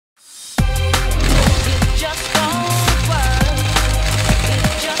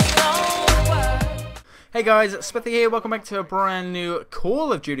Hey guys, Smithy here, welcome back to a brand new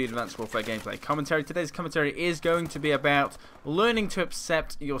Call of Duty Advanced Warfare gameplay commentary. Today's commentary is going to be about learning to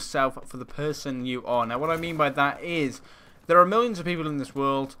accept yourself for the person you are. Now what I mean by that is, there are millions of people in this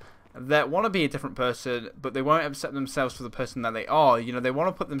world that want to be a different person, but they won't accept themselves for the person that they are. You know, they want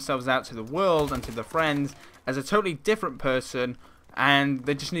to put themselves out to the world and to their friends as a totally different person, and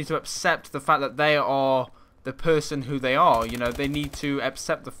they just need to accept the fact that they are the person who they are. You know, they need to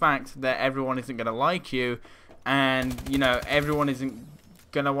accept the fact that everyone isn't going to like you, and you know, everyone isn't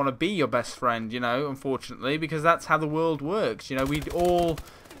going to want to be your best friend, you know, unfortunately, because that's how the world works. You know, we'd all,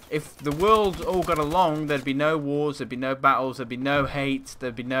 if the world all got along, there'd be no wars, there'd be no battles, there'd be no hate,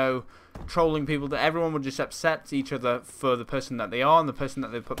 there'd be no trolling people, that everyone would just accept each other for the person that they are and the person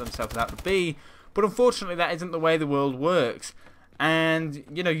that they put themselves out to be. But unfortunately, that isn't the way the world works. And,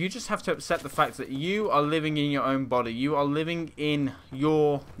 you know, you just have to accept the fact that you are living in your own body. You are living in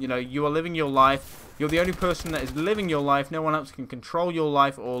your, you know, you are living your life. You're the only person that is living your life. No one else can control your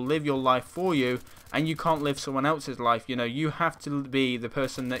life or live your life for you. And you can't live someone else's life. You know, you have to be the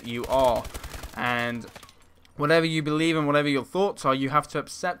person that you are. And whatever you believe and whatever your thoughts are, you have to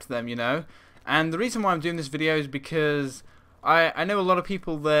accept them, you know. And the reason why I'm doing this video is because I know a lot of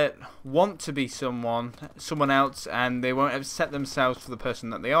people that want to be someone else, and they won't accept themselves for the person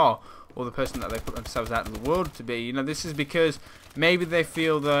that they are, or the person that they put themselves out in the world to be. You know, this is because maybe they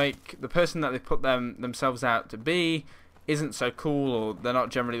feel like the person that they put themselves out to be isn't so cool, or they're not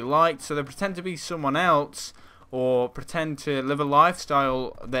generally liked, so they pretend to be someone else, or pretend to live a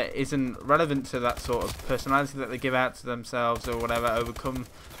lifestyle that isn't relevant to that sort of personality that they give out to themselves, or whatever, overcome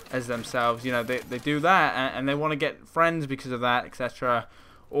as themselves. You know, they do that, and they want to get friends because of that, etc.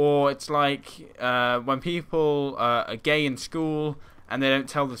 Or it's like when people are gay in school and they don't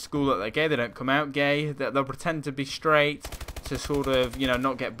tell the school that they're gay, they don't come out gay, that they'll pretend to be straight to sort of, you know,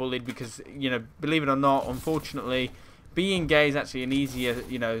 not get bullied, because, you know, believe it or not, unfortunately, being gay is actually an easier,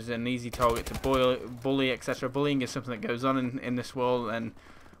 you know, is an easy target to bully, etc. Bullying is something that goes on in this world, and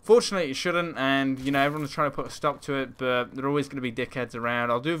fortunately it shouldn't, and you know, everyone's trying to put a stop to it, but there are always going to be dickheads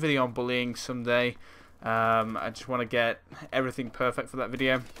around. I'll do a video on bullying someday. I just want to get everything perfect for that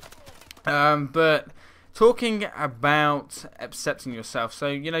video. But talking about accepting yourself, so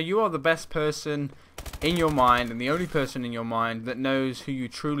you know, you are the best person in your mind, and the only person in your mind that knows who you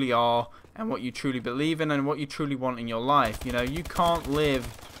truly are and what you truly believe in and what you truly want in your life. You know, you can't live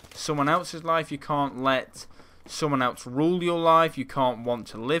someone else's life. You can't let someone else rule your life. You can't want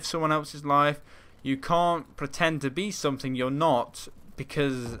to live someone else's life. You can't pretend to be something you're not,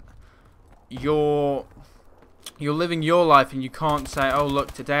 because you're living your life, and you can't say, oh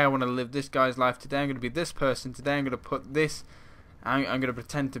look, today I want to live this guy's life, today I'm going to be this person, today I'm going to put this, I'm going to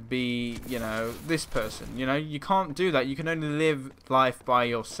pretend to be, you know, this person. You know, you can't do that. You can only live life by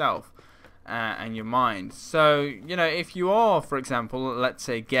yourself and your mind. So, you know, if you are, for example, let's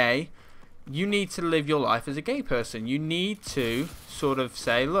say gay, you need to live your life as a gay person. You need to sort of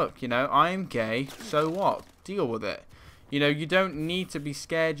say, look, you know, I am gay, so what? Deal with it. You know, you don't need to be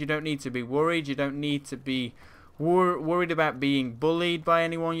scared, you don't need to be worried, you don't need to be worried about being bullied by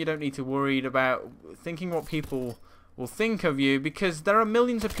anyone, you don't need to worry about thinking what people will think of you, because there are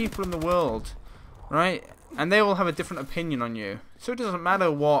millions of people in the world, right? And they all have a different opinion on you. So it doesn't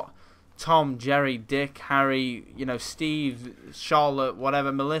matter what Tom, Jerry, Dick, Harry, you know, Steve, Charlotte,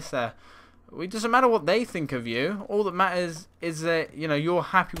 whatever, Melissa, it doesn't matter what they think of you. All that matters is that, you know, you're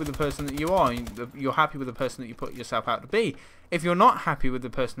happy with the person that you are. You're happy with the person that you put yourself out to be. If you're not happy with the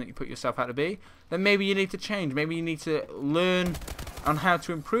person that you put yourself out to be, then maybe you need to change. Maybe you need to learn on how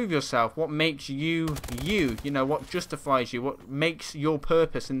to improve yourself. What makes you, you know, what justifies you, what makes your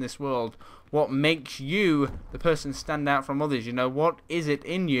purpose in this world, what makes you the person stand out from others. You know, what is it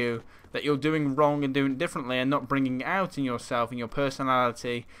in you that you're doing wrong and doing differently and not bringing out in yourself, in your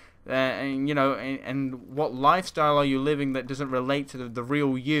personality. And you know, and what lifestyle are you living that doesn't relate to the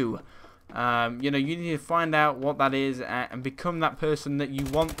real you? You know, you need to find out what that is and become that person that you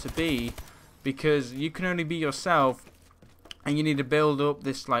want to be, because you can only be yourself, and you need to build up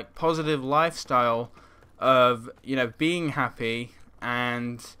this like positive lifestyle of, you know, being happy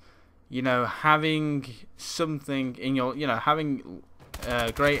and, you know, having something in your, you know, having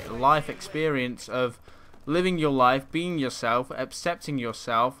a great life experience of living your life, being yourself, accepting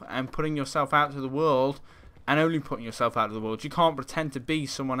yourself, and putting yourself out to the world, and only putting yourself out to the world. You can't pretend to be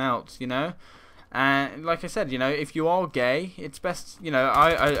someone else, you know. And like I said, you know, if you are gay, it's best, you know,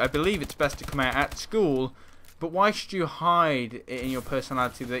 I believe it's best to come out at school. But why should you hide in your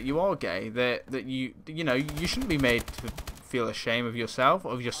personality that you are gay? That you know, you shouldn't be made to feel ashamed of yourself,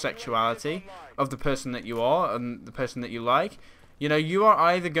 of your sexuality, of the person that you are, and the person that you like. You know, you are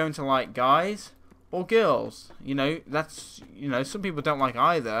either going to like guys or girls. You know, that's, you know, some people don't like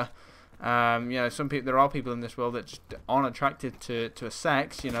either. You know, there are people in this world that just aren't attracted to a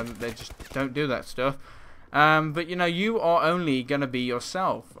sex. You know, they just don't do that stuff. But you know, you are only gonna be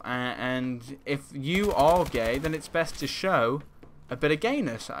yourself, and if you are gay, then it's best to show a bit of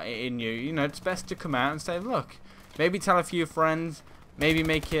gayness in you. You know, it's best to come out and say, look, maybe tell a few friends, maybe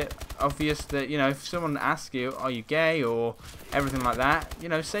make it obvious that, you know, if someone asks you, are you gay or everything like that, you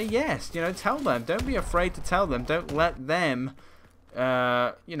know, say yes. You know, tell them. Don't be afraid to tell them. Don't let them,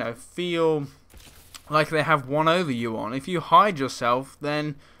 you know, feel like they have one over you on. If you hide yourself,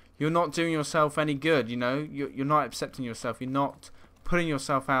 then you're not doing yourself any good. You know, you're not accepting yourself. You're not putting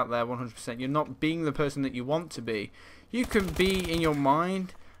yourself out there 100%. You're not being the person that you want to be. You can be in your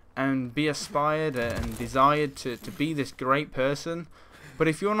mind and be aspired and desired to be this great person, but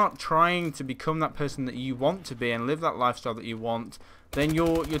if you're not trying to become that person that you want to be and live that lifestyle that you want, then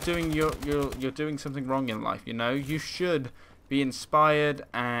you're doing something wrong in life. You know, you should be inspired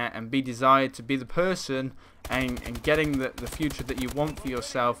and be desired to be the person and getting the future that you want for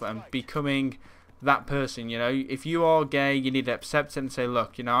yourself and becoming that person. You know, if you are gay, you need to accept it and say,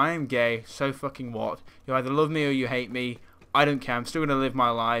 look, you know, I am gay, so fucking what? You either love me or you hate me. I don't care. I'm still going to live my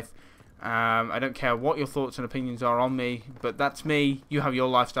life. I don't care what your thoughts and opinions are on me, but that's me. You have your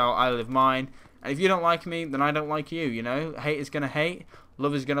lifestyle, I live mine. And if you don't like me, then I don't like you, you know. Hate is going to hate,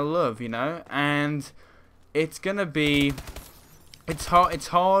 love is going to love, you know. And it's going to be... It's hard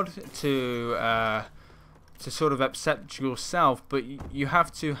to sort of accept yourself, but you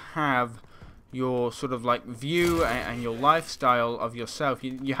have to have your sort of like view and your lifestyle of yourself.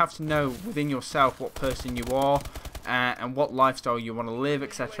 You have to know within yourself what person you are and what lifestyle you want to live,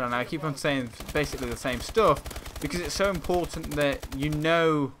 etc. And I keep on saying basically the same stuff because it's so important that you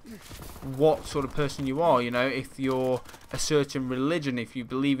know what sort of person you are. You know, if you're a certain religion, if you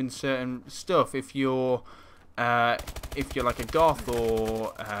believe in certain stuff, if you're like a goth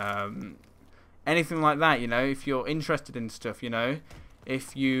or anything like that, you know, if you're interested in stuff, you know,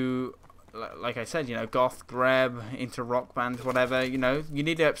 if you, like I said, you know, goth, greb, into rock bands, whatever, you know, you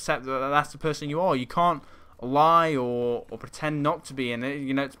need to accept that that's the person you are. You can't lie or pretend not to be in it.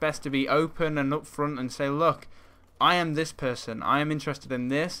 You know, it's best to be open and upfront and say, look, I am this person, I am interested in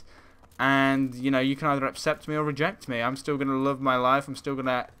this, and, you know, you can either accept me or reject me. I'm still going to love my life, I'm still going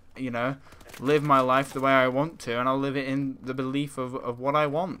to, you know, live my life the way I want to, and I'll live it in the belief of what I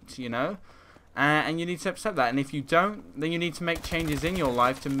want, you know. And you need to accept that. And if you don't, then you need to make changes in your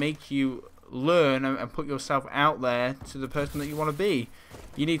life to make you learn and put yourself out there to the person that you want to be.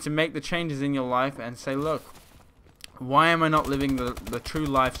 You need to make the changes in your life and say, look, why am I not living the true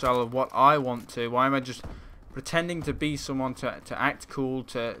lifestyle of what I want to? Why am I just pretending to be someone to act cool,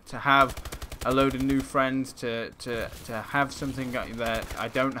 to have a load of new friends, to have something that I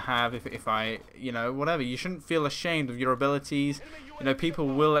don't have if I, you know, whatever. You shouldn't feel ashamed of your abilities. You know, people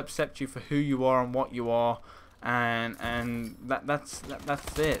will accept you for who you are and what you are, and that's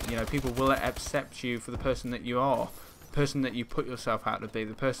it. You know, people will accept you for the person that you are, the person that you put yourself out to be,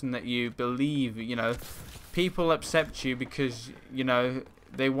 the person that you believe. You know, people accept you because, you know,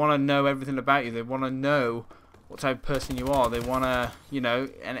 they want to know everything about you. They want to know what type of person you are. They want to, you know,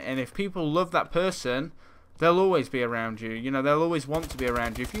 and if people love that person, they'll always be around you. You know, they'll always want to be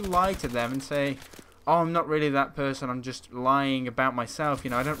around you. If you lie to them and say, oh, I'm not really that person, I'm just lying about myself,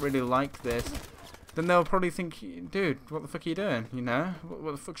 you know, I don't really like this, then they'll probably think, dude, what the fuck are you doing, you know,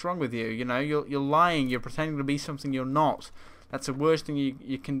 what the fuck's wrong with you, you know, you're lying, you're pretending to be something you're not. That's the worst thing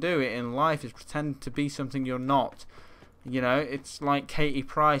you can do in life, is pretend to be something you're not. You know, it's like Katie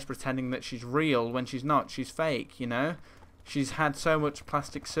Price pretending that she's real when she's not, she's fake, you know. She's had so much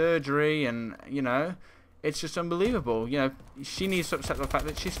plastic surgery and, you know, it's just unbelievable. You know, she needs to accept the fact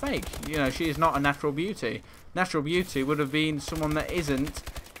that she's fake. You know, she is not a natural beauty. Natural beauty would have been someone that isn't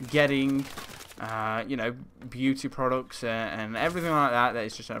getting, you know, beauty products and everything like that. That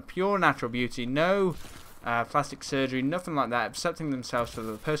is just a pure natural beauty. No plastic surgery, nothing like that. Accepting themselves for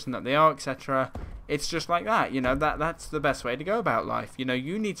the person that they are, etc. It's just like that. You know, that's the best way to go about life. You know,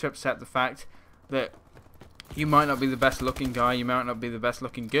 you need to accept the fact that you might not be the best looking guy, you might not be the best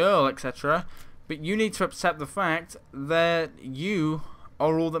looking girl, etc. But you need to accept the fact that you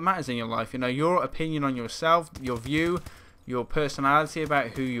are all that matters in your life. You know, your opinion on yourself, your view, your personality about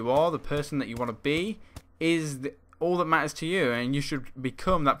who you are, the person that you want to be, is all that matters to you. And you should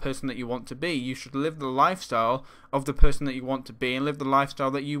become that person that you want to be. You should live the lifestyle of the person that you want to be and live the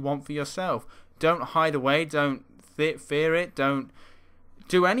lifestyle that you want for yourself. Don't hide away. Don't fear it. Don't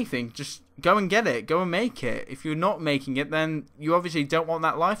do anything. Just go and get it. Go and make it. If you're not making it, then you obviously don't want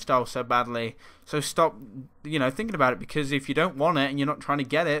that lifestyle so badly. So stop, thinking about it, because if you don't want it and you're not trying to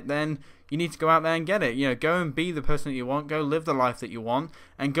get it, then you need to go out there and get it. Go and be the person that you want. Go live the life that you want,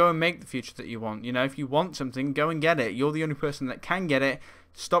 and go and make the future that you want. If you want something, go and get it. You're the only person that can get it.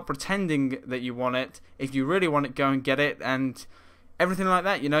 Stop pretending that you want it. If you really want it, go and get it, and everything like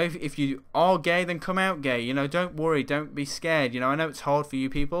that. If you are gay, then come out gay. Don't worry, don't be scared. I know it's hard for you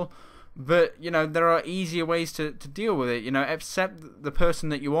people, but there are easier ways to deal with it. Accept the person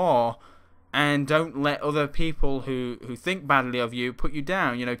that you are, and don't let other people who think badly of you put you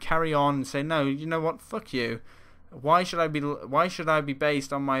down. Carry on and say, no, you know what, fuck you. Why should I be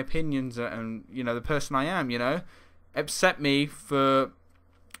based on my opinions and the person I am? Accept me for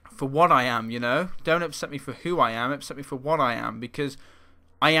what I am. Don't accept me for who I am. Accept me for what I am, because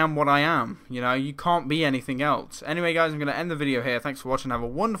I am what I am. You can't be anything else. Anyway, guys, I'm going to end the video here. Thanks for watching. Have a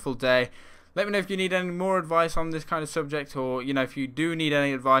wonderful day. Let me know if you need any more advice on this kind of subject, or if you do need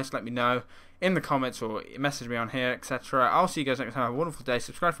any advice, let me know in the comments or message me on here, etc. I'll see you guys next time. Have a wonderful day.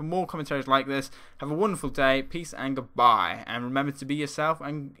 Subscribe for more commentaries like this. Have a wonderful day. Peace and goodbye. And remember to be yourself,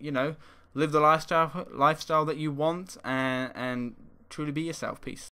 and live the lifestyle that you want, and truly be yourself. Peace.